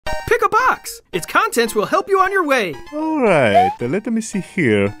box. Its contents will help you on your way. Alright, let me see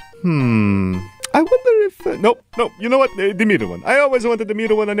here. I wonder if... nope, you know what? The middle one. I always wanted the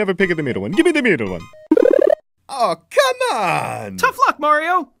middle one. I never picked the middle one. Give me the middle one. Oh, come on! Tough luck,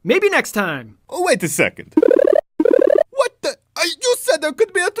 Mario. Maybe next time. Oh, wait a second. What the... you said there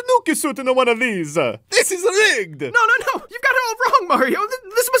could be a Tanuki suit in one of these. This is rigged. No. You've got it all wrong, Mario.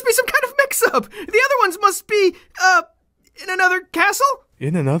 This must be some kind of mix-up. The other ones must be, in another castle?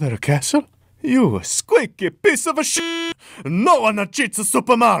 In another castle? You squeaky piece of a shit! No one cheats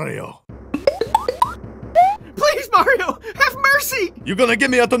Super Mario! Please, Mario! Have mercy! You gonna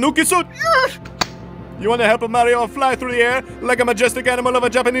give me a Tanuki suit? You wanna help Mario fly through the air like a majestic animal of a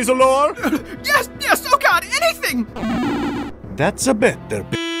Japanese lore? Yes! Oh God, anything! That's a better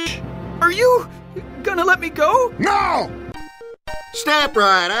bitch. Are you gonna let me go? No! Step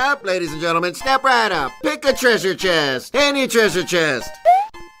right up, ladies and gentlemen. Step right up. Pick a treasure chest. Any treasure chest.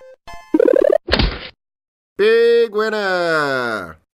 Big winner!